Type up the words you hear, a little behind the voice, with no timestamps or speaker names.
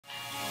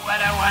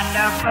What's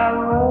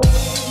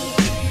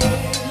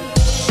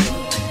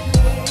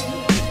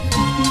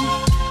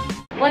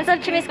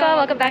up, CHIMISQUAD?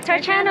 Welcome back to our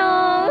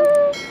channel!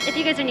 If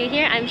you guys are new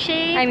here, I'm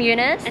Shay. I'm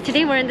Eunice. And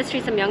today we're in the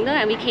streets of Myeongdo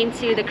and we came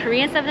to the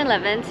Korean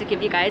 7-Eleven to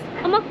give you guys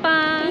a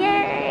mukbang!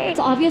 Yay!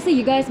 So obviously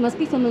you guys must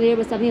be familiar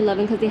with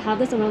 7-Eleven because they have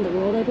this around the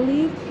world, I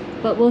believe.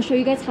 But we'll show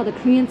you guys how the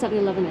Korean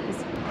 7-Eleven is.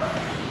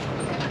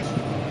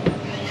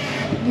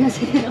 Yes,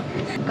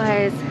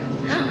 guys,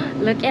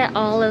 look at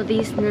all of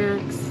these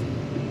snacks.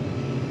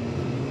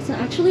 So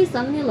actually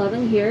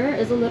 7-Eleven here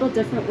is a little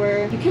different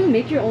where you can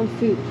make your own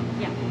food.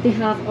 Yeah. They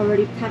have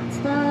already packed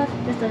stuff.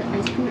 There's the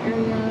ice cream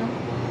area.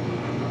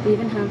 They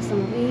even have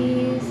some of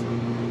these.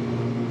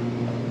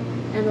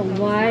 And a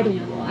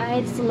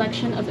wide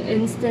selection of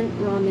instant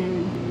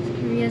ramen.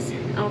 Korea's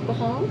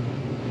alcohol,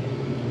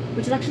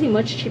 which is actually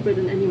much cheaper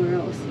than anywhere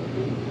else.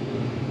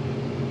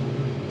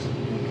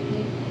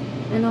 Okay.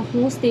 And a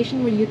whole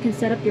station where you can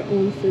set up your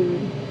own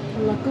food.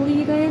 Luckily,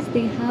 you guys,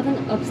 they have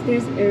an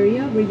upstairs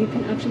area where you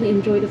can actually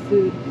enjoy the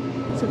food.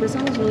 So this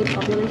one is really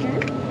popular here.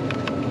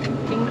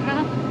 King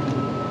crab.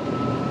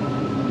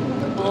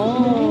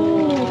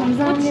 Oh,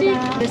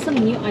 감사합니다. There's some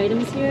new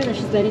items here that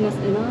she's letting us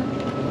in on.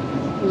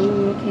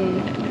 Ooh, okay.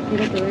 You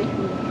got the right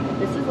one.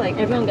 This is like,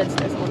 everyone gets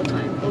this all the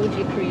time.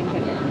 OG Korean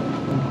food. Yeah.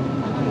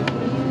 Banana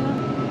for you.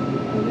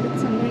 A little bit of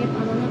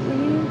banana for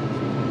you.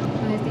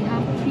 Guys, they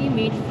have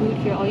pre-made food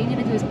here. All you need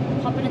to do is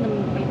pop it in the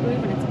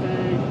microwave and it's good.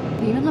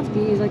 They even have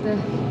these, like the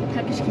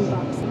packaged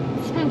kimbaps.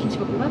 Spam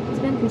kimchi볶음밥.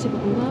 Spam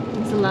kimchi볶음밥.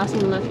 It's the last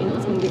one left, you know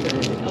it's gonna be good.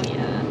 Oh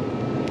yeah.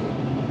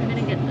 We're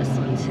gonna get this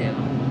one too.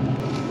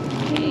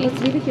 Okay, let's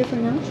leave it here for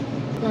now.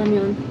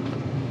 Ramyeon.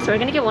 So we're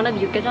gonna get one of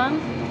Yukgaejang.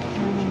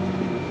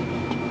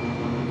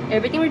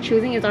 Everything we're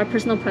choosing is our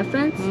personal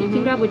preference. You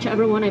can grab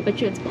whichever one. I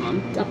bet you it's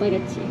bomb.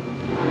 짜파게티.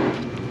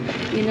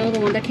 You know the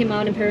one that came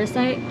out in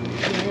Parasite?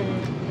 Yeah.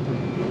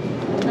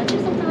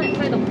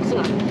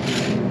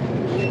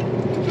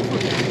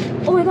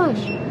 Oh my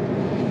gosh!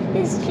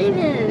 It's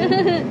Jimin!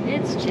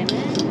 It's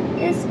Jimin!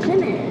 It's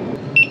Jimin!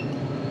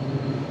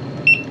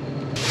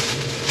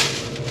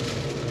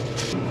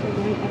 We're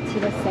going up to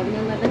the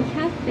 7-Eleven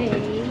cafe.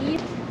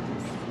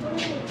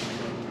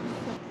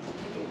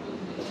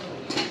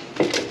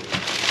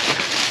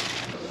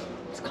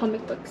 It's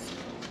comic books.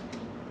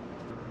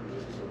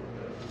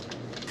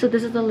 So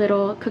this is a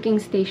little cooking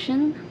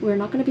station. We're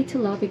not going to be too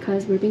loud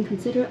because we're being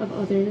considerate of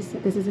others.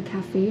 This is a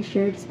cafe,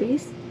 shared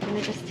space. We're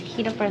going to just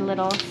heat up our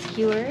little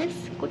skewers.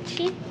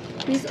 Gochi.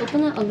 Please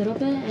open it a little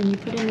bit and you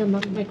put it in the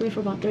microwave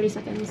for about 30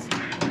 seconds.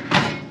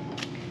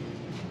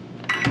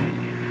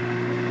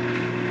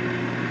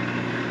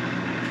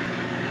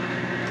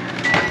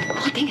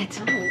 Oh, dang it.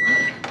 So loud.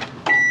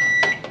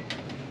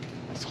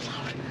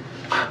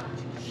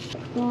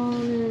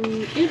 이거는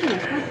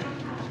 1분일까?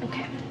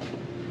 Okay.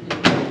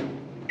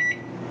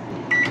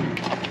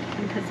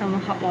 Put some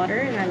hot water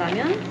in our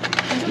ramen.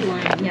 Some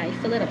line. Yeah, you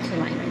fill it up to the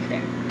line right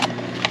there.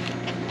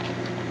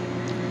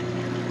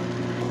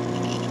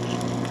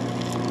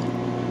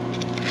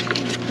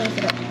 Close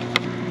it up.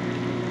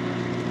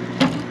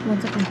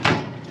 1 second. I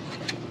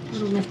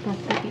don't miss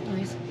that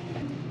noise.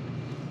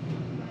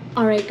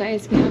 Alright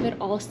guys, we have it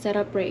all set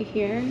up right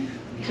here.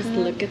 Just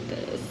look at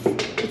this.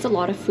 It's a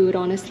lot of food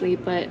honestly,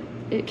 but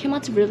it came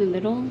out to really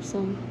little, so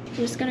I'm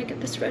just gonna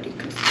get this ready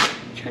because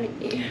I'm trying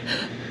to eat.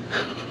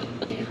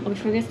 Okay. Oh,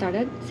 before we get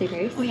started, say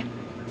grace. Oh yeah.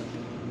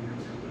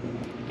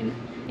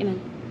 Amen.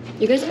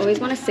 You guys always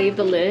want to save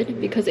the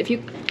lid because if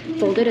you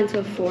fold it into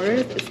a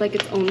fourth, it's like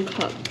its own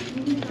cup.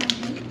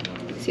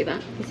 See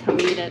that? That's how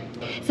we eat it.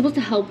 It's supposed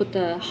to help with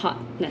the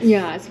hotness.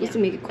 Yeah, it's supposed to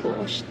make it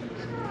cool.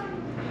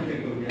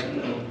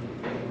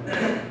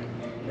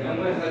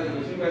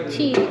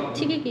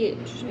 튀기기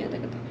조심해야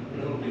되겠다.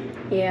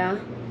 Yeah.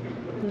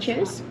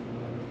 Cheers.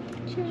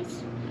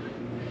 Cheers.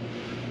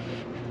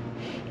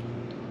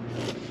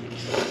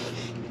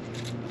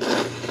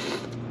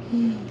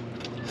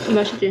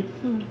 맛있지?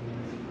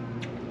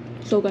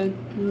 So good.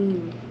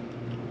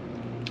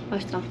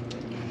 맛있다.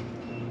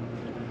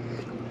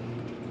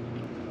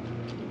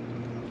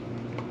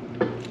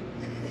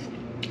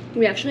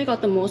 We actually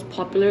got the most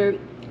popular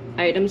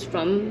items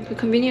from the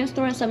convenience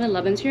store and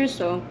 7-Elevens here,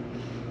 so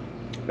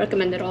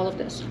recommended all of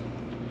this.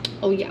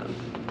 Oh yeah.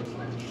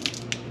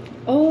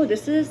 Oh,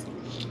 this is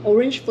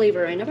orange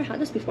flavor. I never had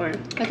this before.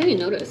 I think you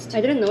noticed.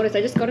 I didn't notice.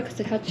 I just got it because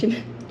it had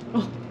Jimin.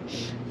 Oh.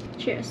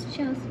 Cheers.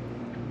 Cheers.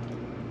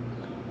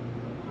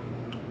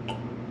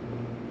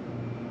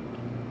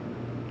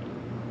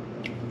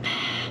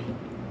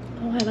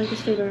 Oh, I like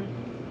this flavor.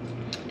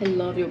 I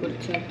love yogurt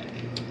too.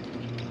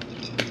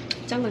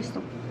 짱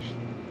맛있어.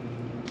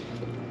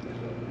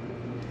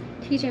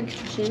 튀지 않게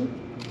조심.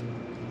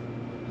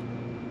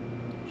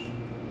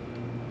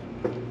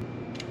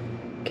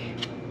 Okay.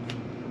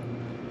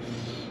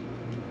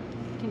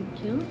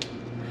 Thank you.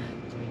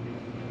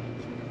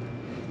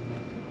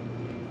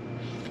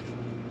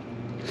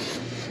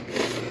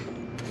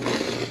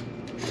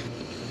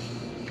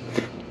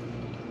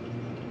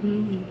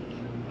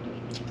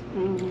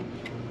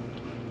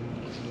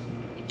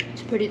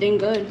 It's pretty dang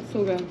good.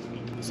 So good.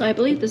 So I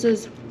believe this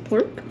is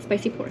pork,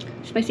 spicy pork,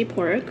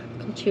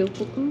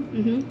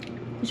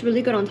 It's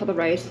really good on top of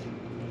rice.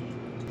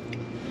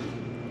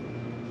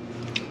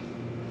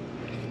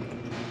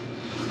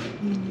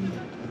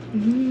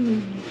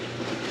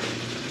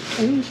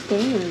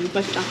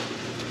 맛있다.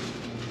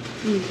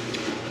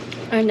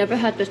 I never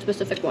had this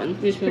specific one.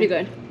 It's pretty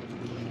good.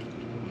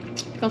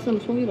 Got some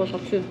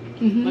송이버섯 too.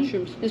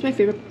 Mushrooms. It's my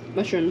favorite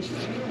mushrooms.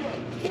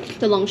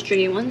 The long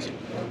stringy ones.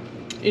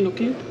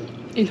 Enoki.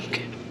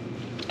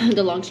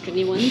 The long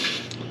stringy ones.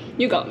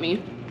 You got me.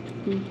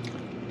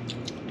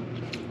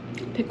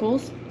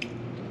 Pickles.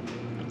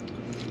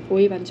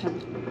 오이 반찬.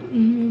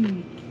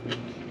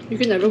 You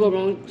can never go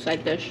wrong with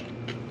side dish.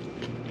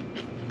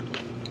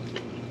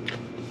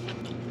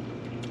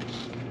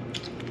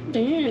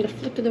 Damn, the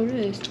flick of the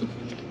wrist.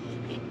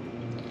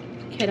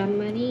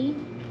 계란말이.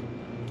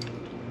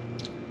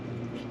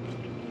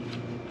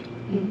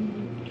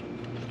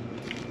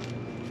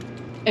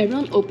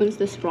 Everyone opens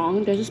this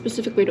wrong. There's a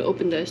specific way to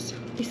open this.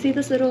 You see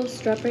this little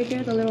strap right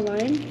here, the little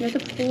line? You have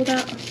to pull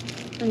that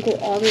and go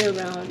all the way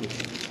around.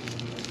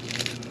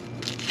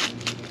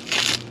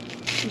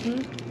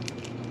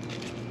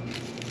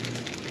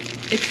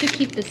 It's to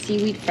keep the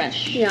seaweed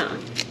fresh. Yeah.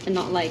 And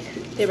not like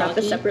They wrap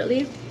this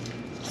separately.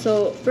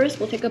 So first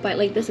we'll take a bite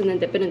like this and then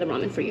dip it in the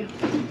ramen for you.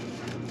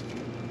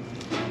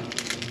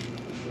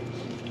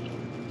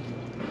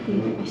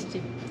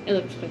 맛있지? It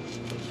looks good.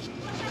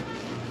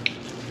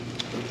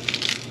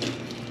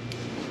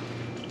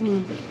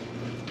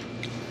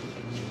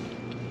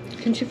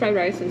 Kimchi fried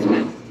rice and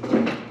spam.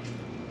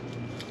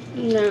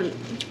 And then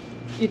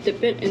you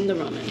dip it in the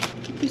ramen.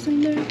 Keep this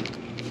in there.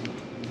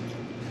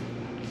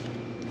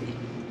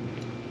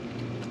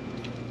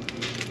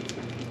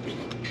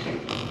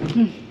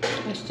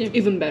 맛있지?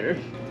 Even better.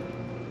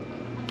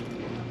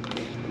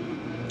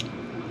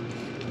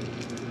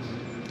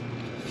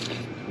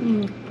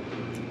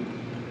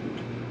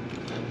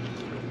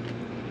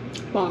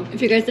 Wow.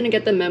 If you guys didn't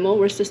get the memo,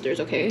 we're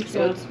sisters, okay? So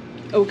Yeah. it's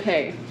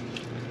okay.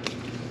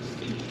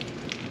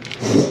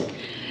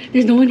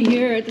 There's no one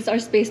here. It's our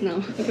space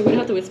now. Okay, we don't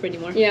have to whisper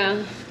anymore.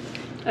 Yeah.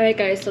 Alright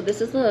guys, so this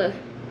is a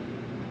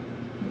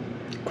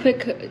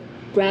quick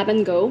grab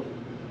and go.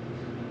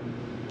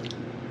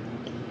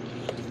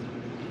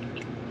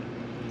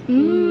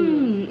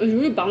 It's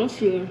really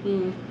bouncy.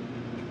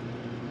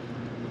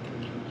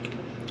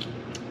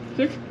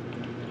 Good?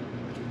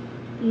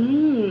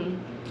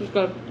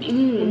 그러니까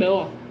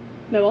매워.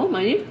 매워?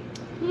 많이?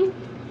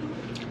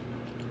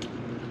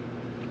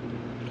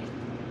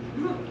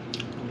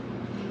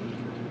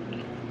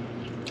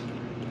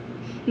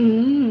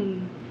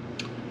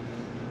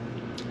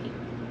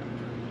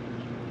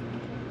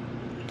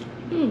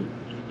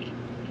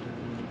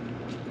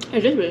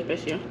 It is really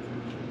spicy.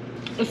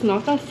 It's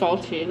not that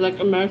salty. Like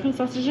American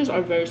sausages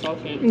are very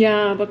salty.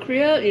 Yeah, but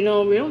Korea, you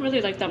know, we don't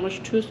really like that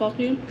much too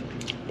salty.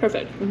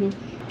 Perfect.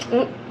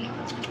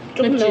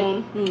 조금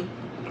매워.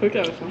 그렇게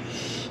알았어.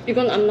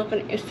 이건 I'm not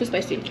gonna. It's too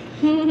spicy.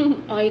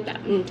 I'll eat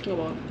that. 이거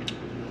먹어.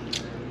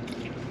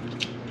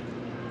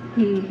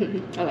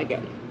 I like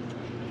it.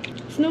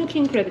 스노우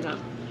킹 크랩이다.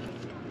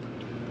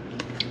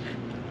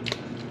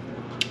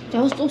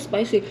 That was so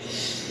spicy.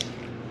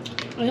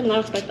 I did not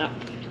expect that.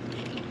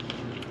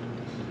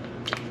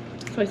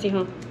 Spicy,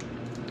 huh?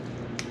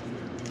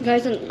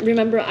 Guys, and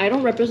remember, I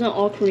don't represent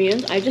all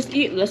Koreans. I just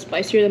eat less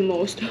spicier than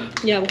most.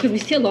 Yeah, because we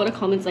see a lot of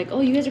comments like,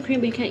 oh, you guys are Korean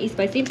but you can't eat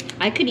spicy.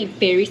 I could eat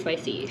very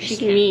spicy. She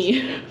can't.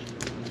 Me.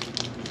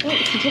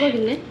 두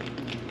조각이네?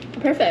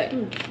 Perfect.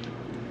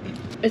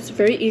 It's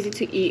very easy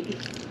to eat.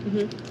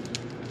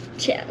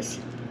 Cheers.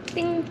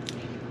 띵.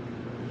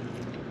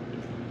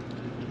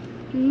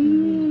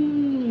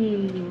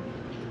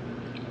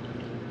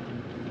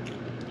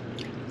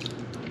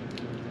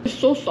 It's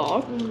so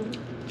soft.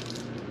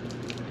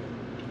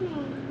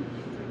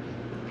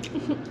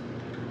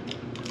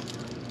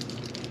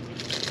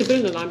 Dip it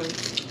in the ramen.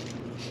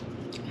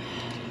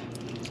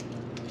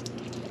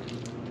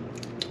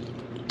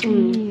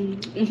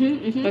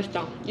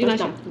 맛있다. 이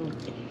맛이야.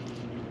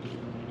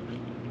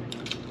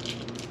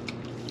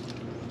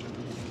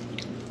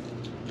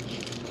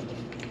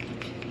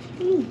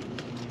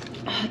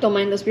 Don't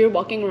mind us. We were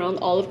walking around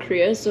all of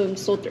Korea, so I'm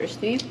so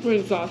thirsty. We're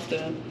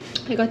exhausted.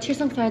 I got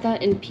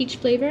칠성사이다 in peach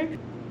flavor.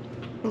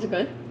 Is it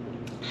good?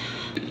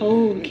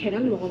 Oh,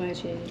 계란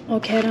먹어봐야지. Oh,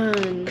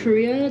 계란.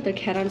 Korea, the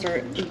kerans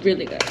are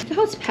really good. Look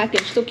how it's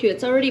packaged. So cute.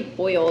 It's already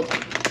boiled.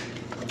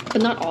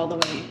 But not all the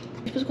way.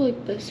 You're supposed to go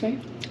like this, right?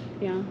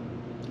 Yeah.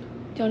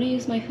 Do you want to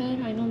use my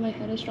head? I know my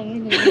head is stronger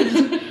than yours.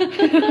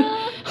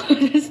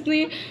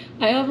 Honestly,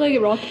 I have like a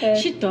rock head.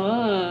 She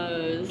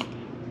does.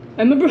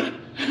 I remember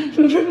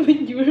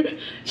when you were.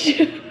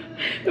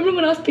 Remember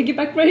when I was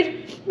piggyback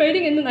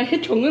riding and then I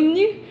hit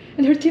정은니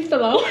and her teeth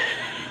fell out?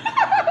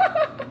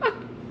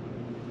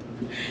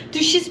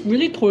 Dude, she's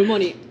really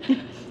돌머리.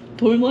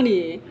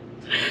 돌머리.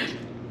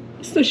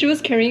 So she was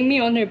carrying me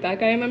on her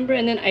back, I remember,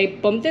 and then I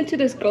bumped into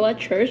this girl at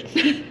church,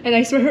 and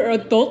I swear her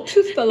adult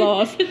tooth fell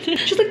off.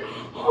 She's like,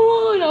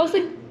 oh, and I was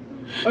like,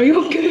 are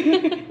you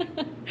okay?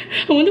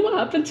 I wonder what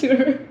happened to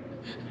her.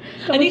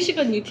 I think she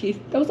got new teeth.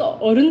 That was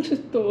어른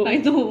tooth though. I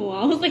know.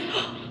 I was like,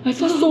 I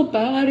felt so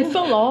bad. It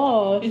fell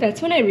off.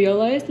 That's when I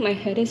realized my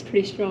head is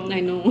pretty strong.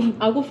 I know.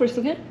 I'll go first,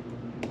 okay?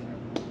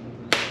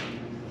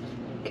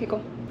 Okay,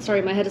 go.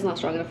 Sorry, my head is not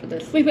strong enough for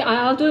this. Wait,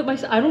 I'll do it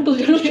myself. I don't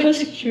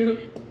trust you.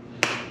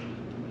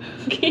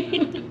 Okay.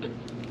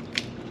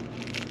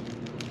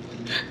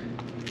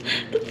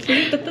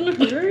 That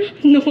didn't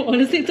hurt? No,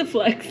 honestly, it's a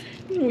flex.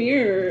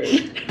 Weird.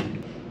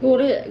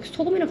 이거를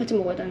소금이랑 같이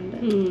먹어야 되는데.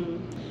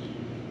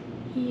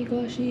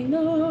 이것이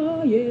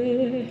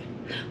나의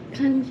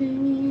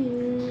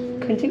간증이.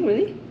 간증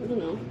really? I don't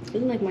know.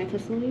 Isn't like my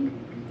testimony?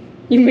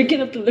 You're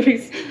making up the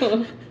lyrics.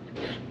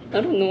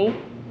 I don't know.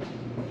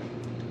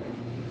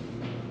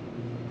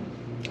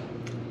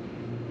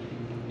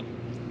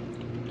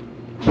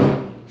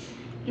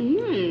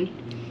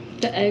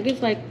 The egg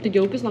is like, the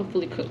yolk is not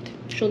fully cooked.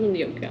 Show them the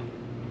yolk, yeah.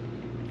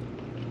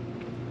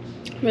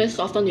 Really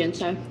soft on the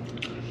inside.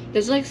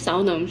 This is like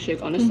sauna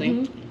shake,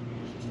 honestly.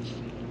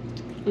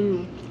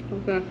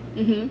 Okay.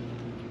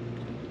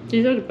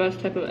 These are the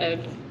best type of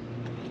eggs.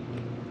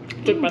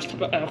 The best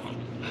type of egg.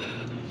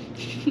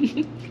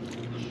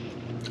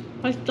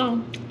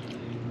 맛있다.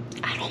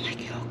 I don't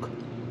like yolk.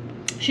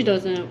 She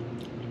doesn't.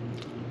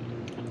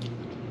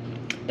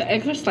 The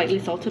eggs are slightly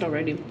salted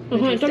already.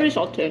 It's already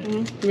salted.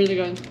 Really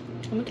good.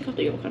 I'm gonna take out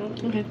the yolk. I don't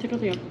like it. Okay, take out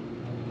the yolk.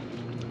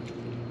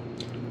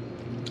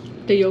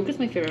 The yolk is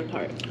my favorite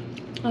part.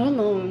 I don't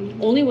know.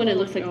 Only when it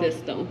looks like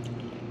this, though.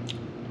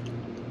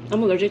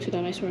 I'm allergic to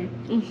that, I swear.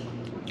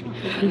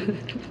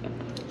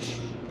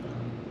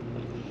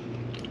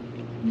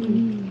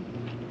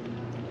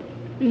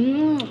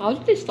 How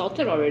did they salt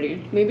it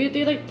already? Maybe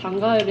they like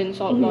tanga it in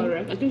salt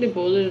water. I think they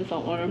boil it in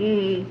salt water.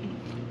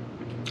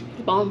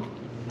 Bomb.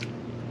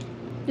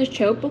 This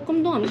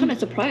제육볶음도, I'm kind of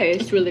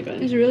surprised. It's really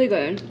good. It's really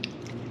good.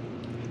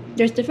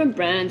 There's different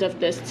brands of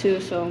this too,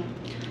 so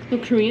The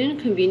Korean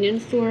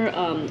convenience store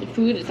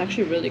food is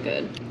actually really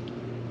good.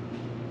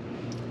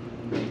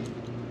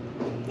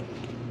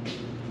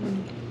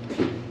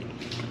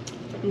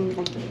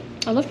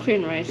 I love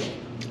Korean rice.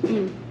 Let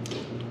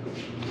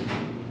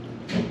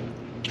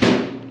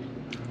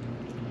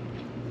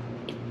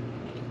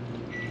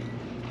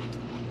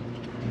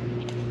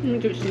me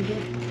give it some here.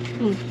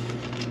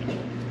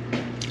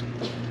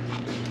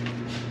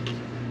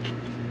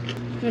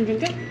 You wanna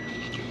drink it?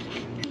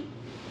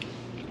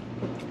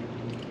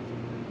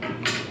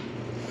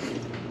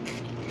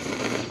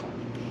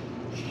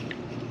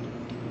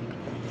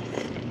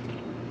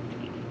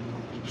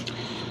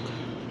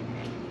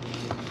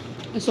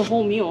 It's a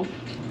whole meal.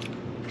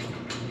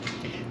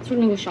 So we're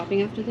gonna go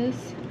shopping after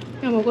this?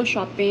 Yeah, we'll go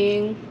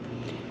shopping.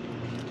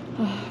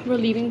 We're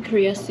leaving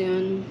Korea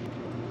soon.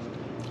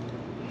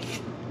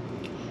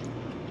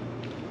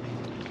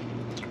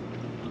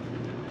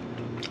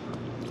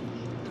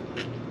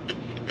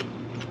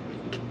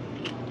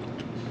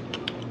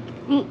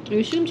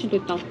 여기 시금치도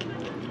있다.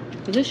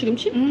 Is it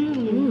시금치?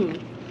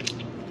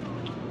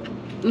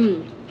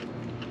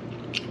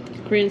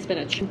 Korean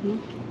spinach.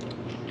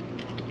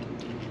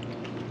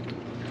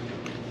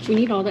 We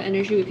need all the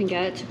energy we can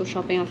get to go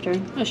shopping after.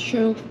 That's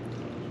true.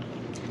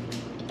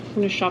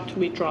 We're gonna shop till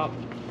we drop.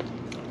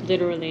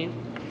 Literally.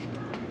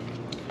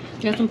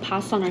 We got some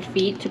pasta on our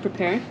feet to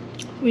prepare.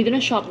 We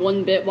didn't shop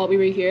one bit while we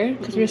were here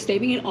because we were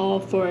saving it all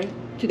for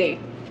today.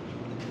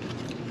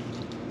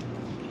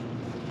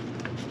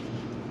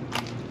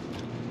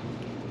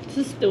 This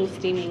is still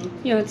steaming.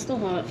 Yeah, it's still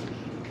hot.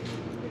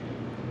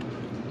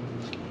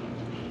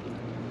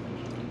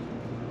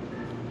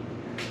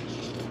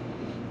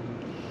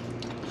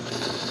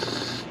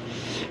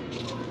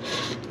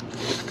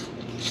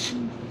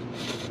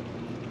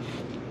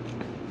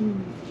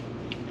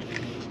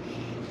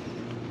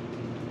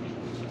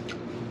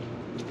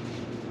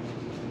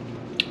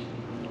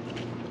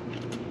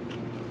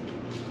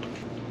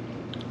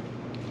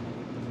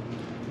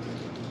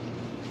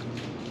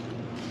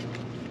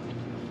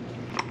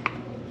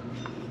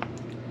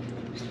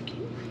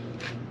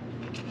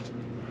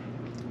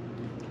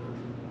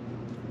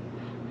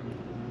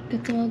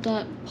 Get some of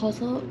that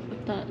puzzle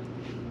with that.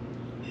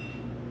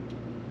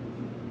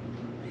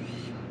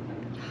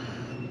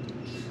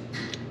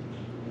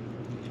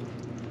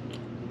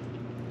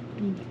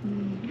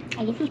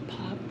 I love this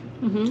pop.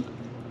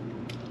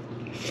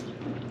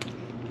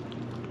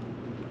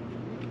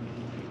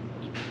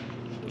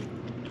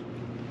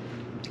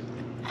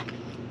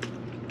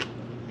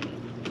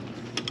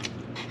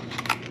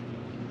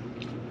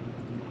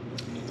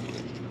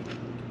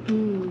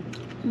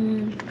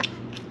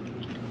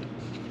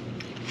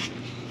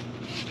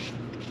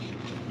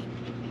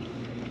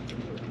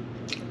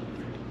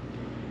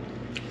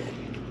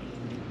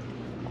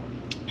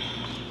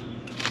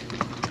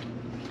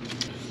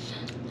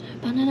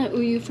 Banana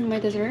uyu for my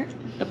dessert.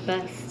 The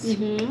best.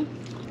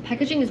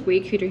 Packaging is way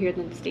cuter here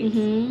than the States.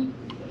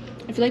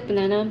 If you like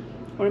banana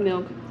or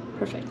milk,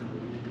 perfect.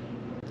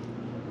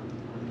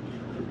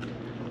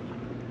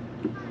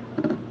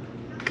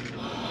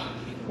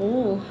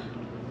 Oh,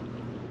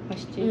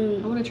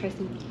 맛있지? I want to try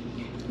some.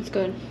 It's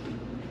good.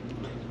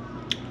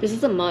 This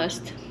is a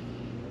must.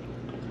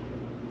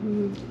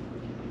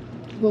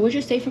 What would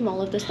you say from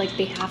all of this, like,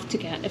 they have to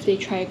get if they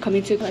try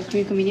coming to like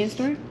Korean convenience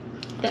store?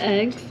 The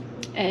eggs.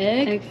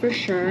 Egg for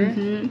sure.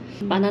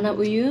 바나나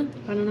우유,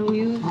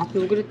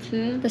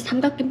 요구르트. the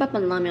삼각김밥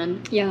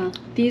만라면. Yeah.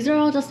 These are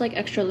all just like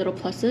extra little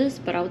pluses,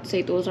 but I would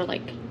say those are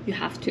like you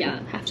have to. Yeah.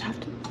 Have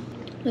to.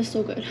 That's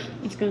so good.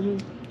 It's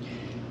good.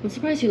 I'm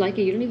surprised you like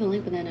it. You don't even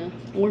like banana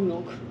or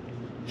milk.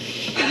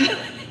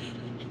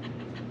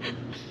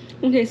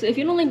 Okay, so if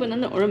you don't like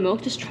banana or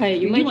milk, just try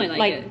it. You might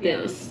like it,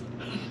 this.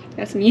 yeah.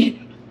 That's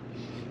me.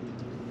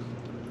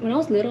 When I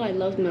was little, I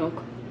loved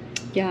milk.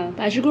 Yeah.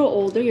 But as you grow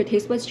older, your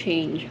taste buds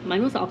change.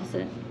 Mine was the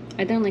opposite.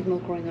 I didn't like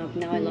milk growing up.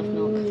 Now I love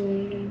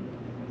milk.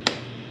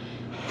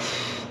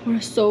 We're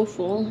so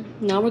full.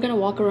 Now we're gonna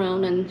walk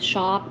around and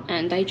shop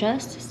and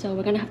digest. So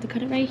we're gonna have to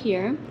cut it right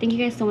here. Thank you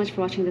guys so much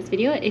for watching this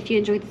video. If you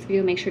enjoyed this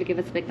video, make sure to give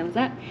us a big thumbs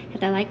up.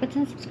 Hit that like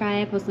button,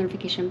 subscribe, post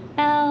notification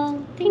bell.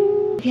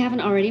 Ding! If you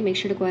haven't already, make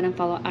sure to go ahead and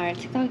follow our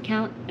TikTok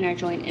account and our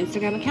joint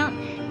Instagram account.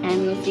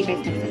 And we'll see you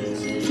guys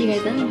next time. See you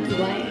guys then.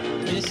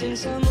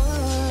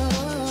 Bye.